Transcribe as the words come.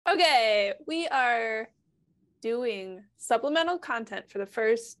Okay, we are doing supplemental content for the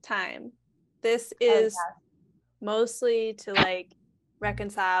first time. This is mostly to like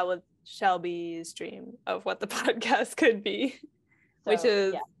reconcile with Shelby's dream of what the podcast could be, which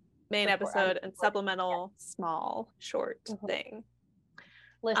is main episode and supplemental small short thing.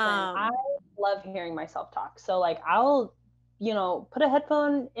 Listen, I love hearing myself talk. So like I'll, put a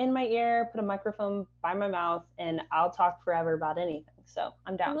headphone in my ear, put a microphone by my mouth, and I'll talk forever about anything. So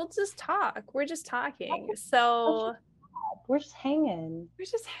I'm down. We'll just talk. We're just talking. So we're just hanging. We're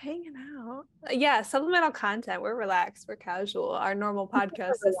just hanging out. Yeah, supplemental content. We're relaxed. We're casual. Our normal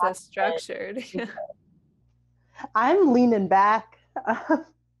podcast is so structured. I'm leaning back.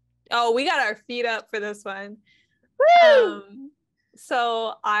 Oh, we got our feet up for this one.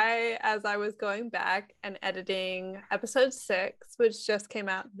 So as I was going back and editing episode 6, which just came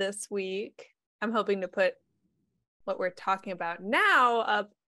out this week, I'm hoping to put what we're talking about now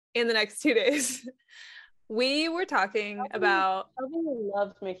up in the next 2 days. We were talking about... Shelby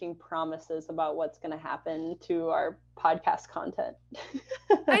loves making promises about what's going to happen to our podcast content.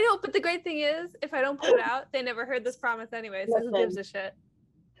 I know, but the great thing is, if I don't put it out, they never heard this promise anyway, so who gives a shit?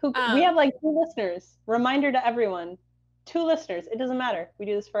 We have like 2 listeners. Reminder to everyone. 2 listeners. It doesn't matter. We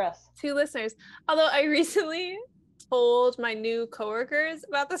do this for us. 2 listeners. Although I recently told my new coworkers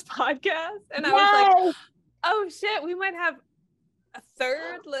about this podcast, and I was like, oh shit, we might have a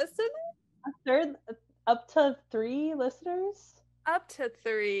 3rd listener? A 3rd? Up to 3 listeners? Up to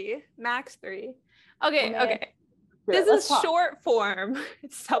 3. Max 3. Okay. This is short form.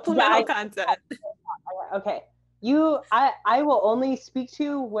 It's supplemental content. Okay. I will only speak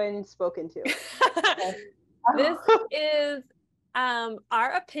to when spoken to. This is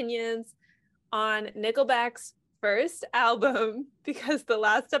our opinions on Nickelback's first album, because the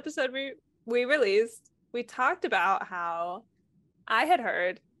last episode we released, we talked about how I had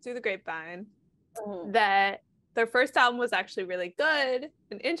heard through the grapevine that their first album was actually really good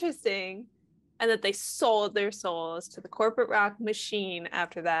and interesting, and that they sold their souls to the corporate rock machine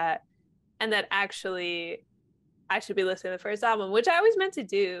after that, and that actually I should be listening to the first album, which I always meant to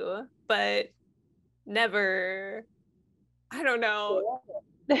do, but never, I don't know.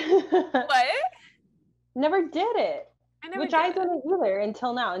 What? Never did it. I didn't either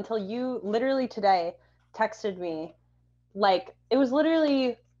until now, until you literally today texted me. Like, it was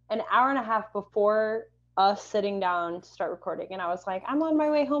literally an hour and a half before us sitting down to start recording, and I was like, I'm on my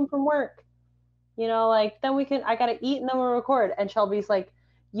way home from work, then I gotta eat and then we'll record. And Shelby's like,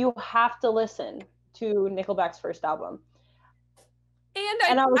 you have to listen to Nickelback's first album.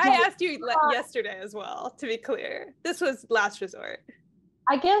 And I asked you yesterday as well, to be clear. This was last resort.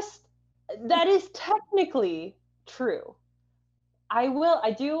 I guess that is technically true. I want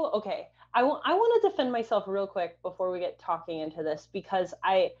to defend myself real quick before we get talking into this, because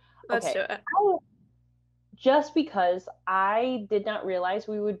Let's do it. Just because I did not realize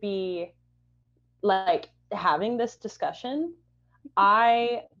we would be like having this discussion,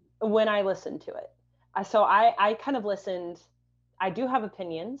 when I listened to it. So I kind of listened. I do have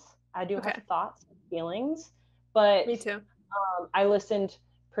opinions. I do have thoughts and feelings, but me too. I listened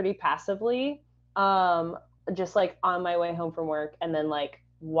pretty passively, just like on my way home from work, and then like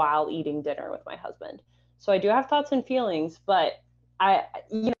while eating dinner with my husband. So I do have thoughts and feelings, but I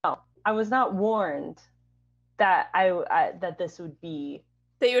was not warned that that this would be,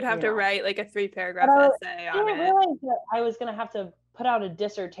 that you would have to write like a 3-paragraph essay on it. I didn't realize that I was going to have to put out a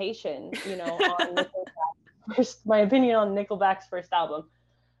dissertation, on my opinion on Nickelback's first album.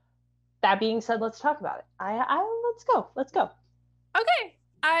 That being said, let's talk about it. Let's go. Okay.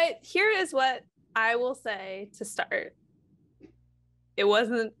 Here is what I will say to start. It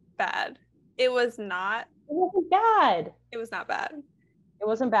wasn't bad. It wasn't bad. It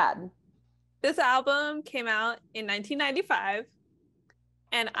wasn't bad. This album came out in 1995,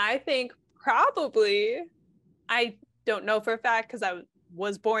 and I think probably, I don't know for a fact because I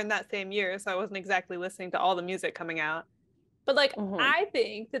was born that same year, so I wasn't exactly listening to all the music coming out, but like I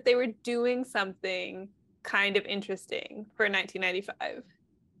think that they were doing something kind of interesting for 1995.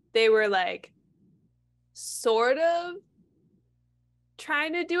 They were like sort of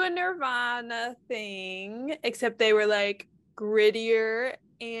trying to do a Nirvana thing, except they were like grittier,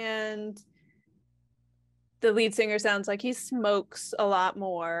 and the lead singer sounds like he smokes a lot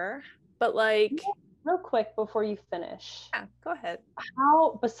more. But like, real quick before you finish, go ahead.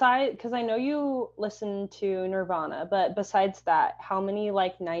 Because I know you listen to Nirvana, but besides that, how many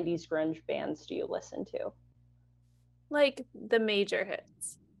like 90s grunge bands do you listen to? Like the major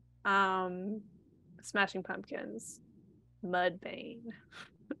hits. Smashing Pumpkins, Mudvayne.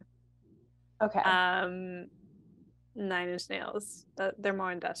 Okay. Nine Inch Nails. They're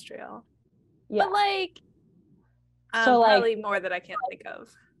more industrial. Yeah. But like, So probably like, more that I can't think of.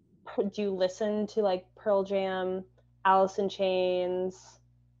 do you listen to like Pearl Jam, Alice in Chains?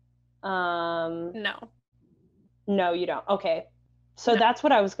 No. No, you don't. Okay. So No. that's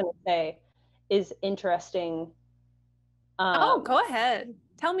what I was going to say is interesting. Oh, Um, go ahead.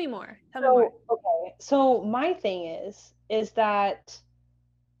 Tell me more. Tell me more. so, okay. So my thing is that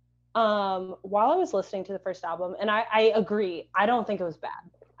while I was listening to the first album, and I agree, I don't think it was bad.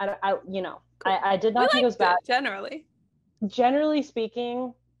 Cool. I did We not think it was liked bad. it generally. Generally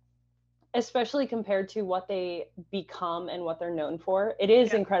speaking, especially compared to what they become and what they're known for, it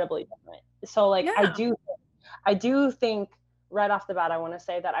is Yeah. incredibly different. So like Yeah. I do think right off the bat I want to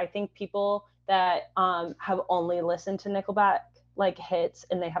say that I think people that have only listened to Nickelback like hits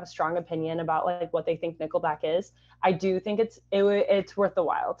and they have a strong opinion about like what they think Nickelback is, I do think it's worth the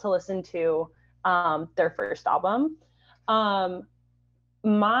while to listen to their first album. Um,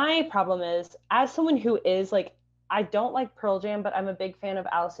 my problem is, as someone who is like, I don't like Pearl Jam, but I'm a big fan of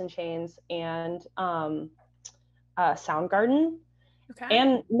Alice in Chains and Soundgarden Okay.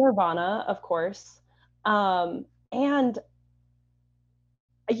 and Nirvana, of course. And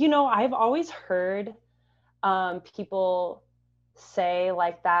I've always heard people say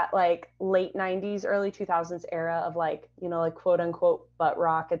like that, like late 90s, early 2000s era of like, like quote unquote butt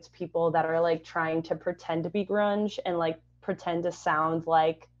rock. It's people that are like trying to pretend to be grunge and like pretend to sound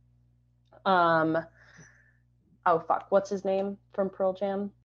like um oh fuck, what's his name from Pearl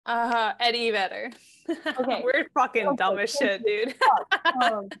Jam? Eddie Vedder. Okay. We're fucking Okay, dumb as thank shit, you. dude.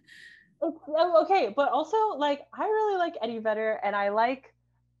 Um, okay, but also like I really like Eddie Vedder, and I like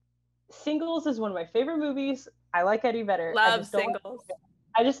Singles is one of my favorite movies. I like Eddie Vedder. I Love just don't. singles.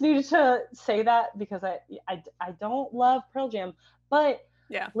 I just needed to say that because I don't love Pearl Jam, but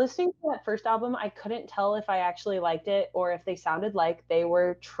Yeah. listening to that first album, I couldn't tell if I actually liked it or if they sounded like they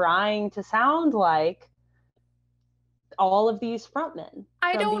were trying to sound like all of these frontmen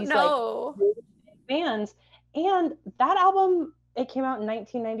I from don't these like know. bands. And that album, it came out in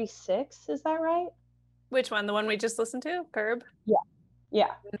 1996. Is that right? Which one? The one we just listened to? Curb? Yeah.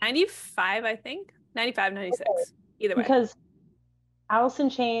 Yeah. 95, I think. 95, Okay. 96. Either way. Because Alice in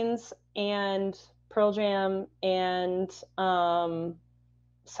Chains and Pearl Jam and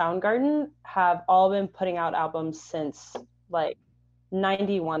Soundgarden have all been putting out albums since like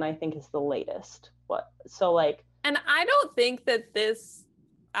 91, I think is the latest. So like, And I don't think that this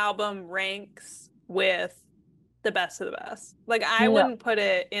album ranks with the best of the best. Like I no. wouldn't put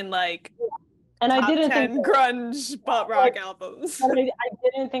it in like And I top didn't think 10 grunge butt rock like, albums. I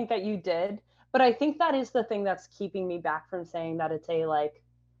didn't think that you did, but I think that is the thing that's keeping me back from saying that it's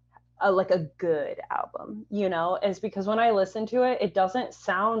a good album, is because when I listen to it, it doesn't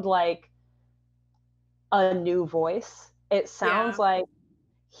sound like a new voice. It sounds Yeah. like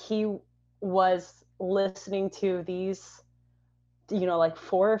he was listening to these, like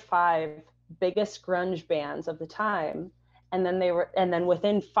 4 or 5 biggest grunge bands of the time. And then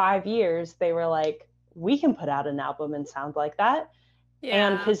within 5 years, they were like, we can put out an album and sound like that.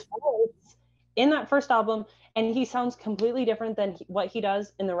 And Yeah. his voice in that first album, and he sounds completely different than what he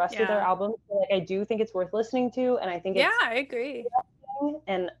does in the rest of their Yeah. albums. So, like, I do think it's worth listening to, and I think Yeah, it's, I agree.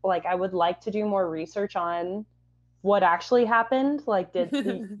 and like I would like to do more research on what actually happened. Like, did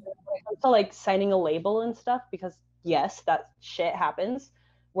he so like signing a label and stuff? Because yes, that shit happens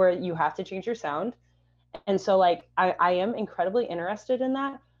where you have to change your sound. And so like I am incredibly interested in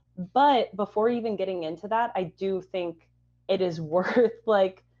that. But before even getting into that, I do think it is worth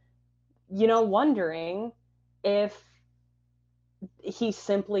like, wondering if he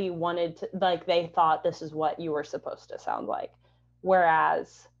simply wanted to, like, they thought this is what you were supposed to sound like.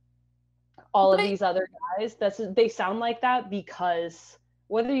 Whereas all of But these other guys, they sound like that because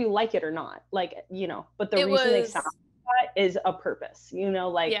whether you like it or not, like, but the it reason they sound was, like that is a purpose,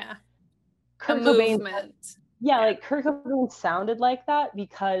 like yeah, a Kurt Cobain. movement. Yeah, Yeah. like Kurt Cobain sounded like that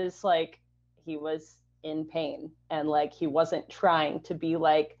because like he was in pain and like he wasn't trying to be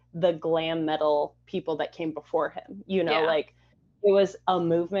like the glam metal people that came before him, Yeah. like it was a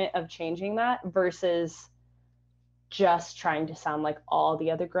movement of changing that versus just trying to sound like all the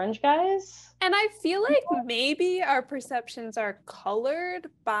other grunge guys. And I feel like maybe our perceptions are colored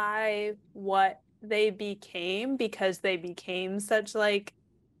by what they became because they became such like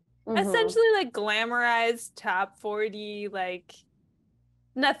essentially like glamorized top 40, like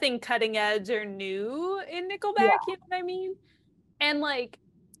nothing cutting edge or new in Yeah. Nickelback, you know what I mean? And like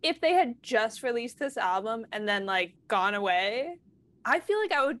if they had just released this album and then like gone away, I feel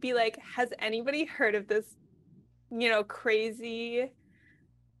like I would be like, has anybody heard of this, crazy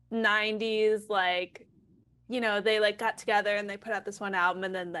 90s like they like got together and they put out this one album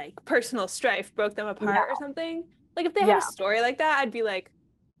and then like personal strife broke them apart or something. Like if they had a story like that, I'd be like,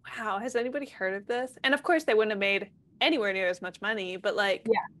 wow, has anybody heard of this? And of course they wouldn't have made anywhere near as much money, but like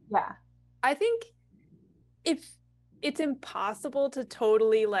I think if it's impossible to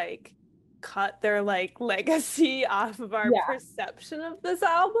totally like cut their like legacy off of our perception of this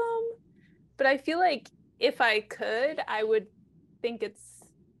album, but I feel like if I could, I would think it's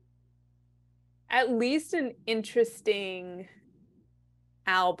at least an interesting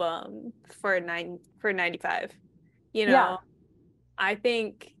album for 95. I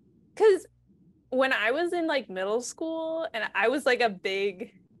think because when I was in like middle school and I was like a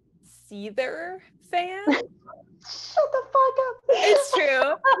big Seether fan. Shut the fuck up. It's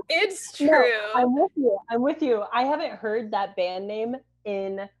true. It's true. No, I'm with you. I haven't heard that band name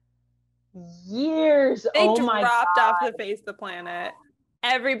in years. They dropped off the face of the planet.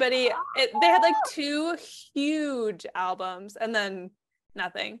 Everybody, they had like 2 huge albums and then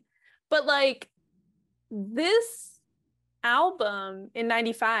nothing. But like this album in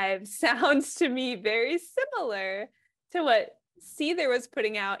 95 sounds to me very similar to what Seether was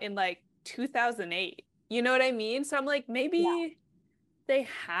putting out in like 2008. You know what I mean? So I'm like, maybe they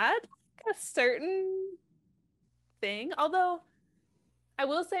had like a certain thing. Although I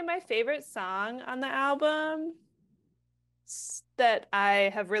will say my favorite song on the album that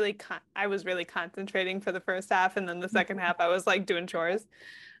I was really concentrating for the first half, and then the second half I was like doing chores.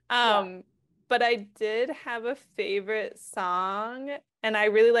 But I did have a favorite song, and I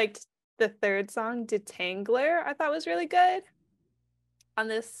really liked the third song, Detangler. I thought was really good on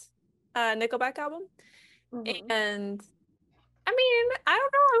this Nickelback album. And I mean, I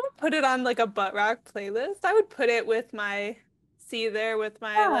don't know, I would put it on like a butt rock playlist. I would put it with my Seether, with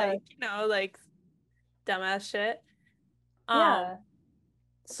my like, like dumbass shit.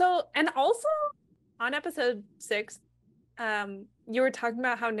 So, and also on episode 6, you were talking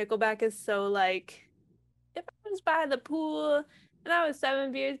about how Nickelback is so like, if I was by the pool and I was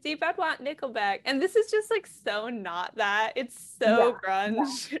 7 beers deep, I'd want Nickelback. And this is just like so not that. It's so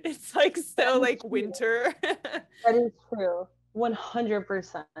grunge. It's like so like winter. That is true.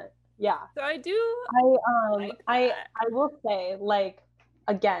 100%. Yeah. So I do. I will say, like,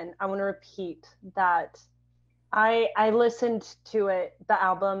 again, I want to repeat that I listened to the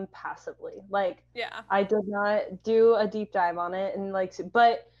album passively. Like, I did not do a deep dive on it, and like,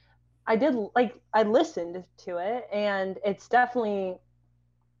 but I did, like, I listened to it, and it's definitely,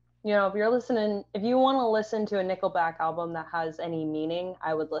 if you want to listen to a Nickelback album that has any meaning,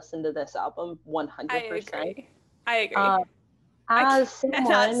 I would listen to this album 100%. I agree. I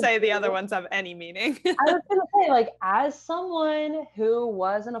cannot say the other ones have any meaning. I was going to say, like, as someone who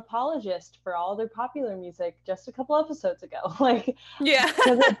was an apologist for all their popular music just a couple episodes ago, like,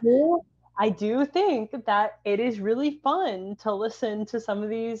 I do think that it is really fun to listen to some of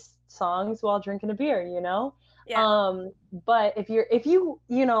these songs while drinking a beer, but if you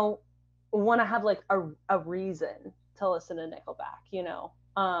want to have like a reason to listen to Nickelback,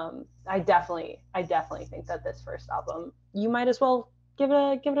 I definitely think that this first album, you might as well give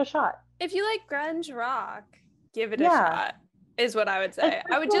it a shot. If you like grunge rock, give it a shot, is what I would say.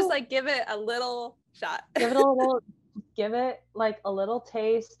 I would just like give it a little shot. Give it like a little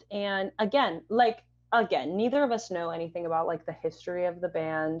taste. And again, neither of us know anything about like the history of the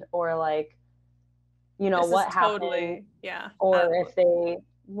band or like, what happened, or if they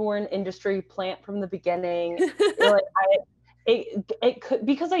were an industry plant from the beginning. Like, it could,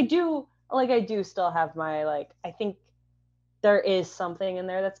 because I do still have my, like, I think there is something in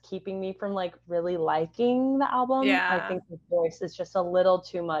there that's keeping me from like really liking the album. I think the voice is just a little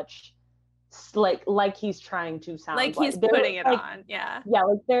too much, like he's trying to sound like he's putting it on.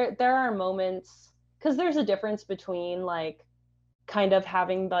 Like there are moments, because there's a difference between like kind of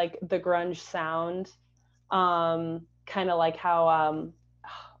having like the grunge sound, kind of like how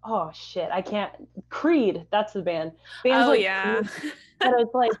oh shit, I can't, Creed, that's the band. Bands Creed, and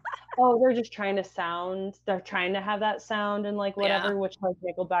it's like, oh, they're just trying to have that sound and like whatever, which like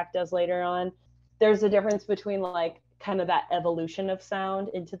Nickelback does later on. There's a difference between like kind of that evolution of sound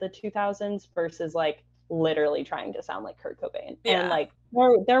into the 2000s versus like literally trying to sound like Kurt Cobain. And like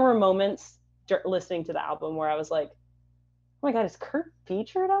there were moments listening to the album where I was like, oh my god, is Kurt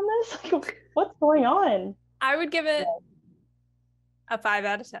featured on this? Like, what's going on? I would give it a 5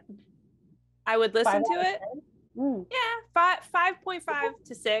 out of 10. I would listen to it. 5.5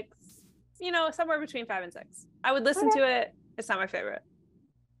 to 6. Somewhere between 5 and 6. I would listen to it. It's not my favorite.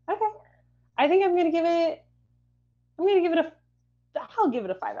 Okay. I think I'll give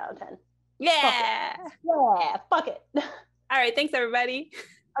it a 5 out of 10. Yeah. Fuck it. All right. Thanks, everybody.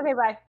 Okay, bye.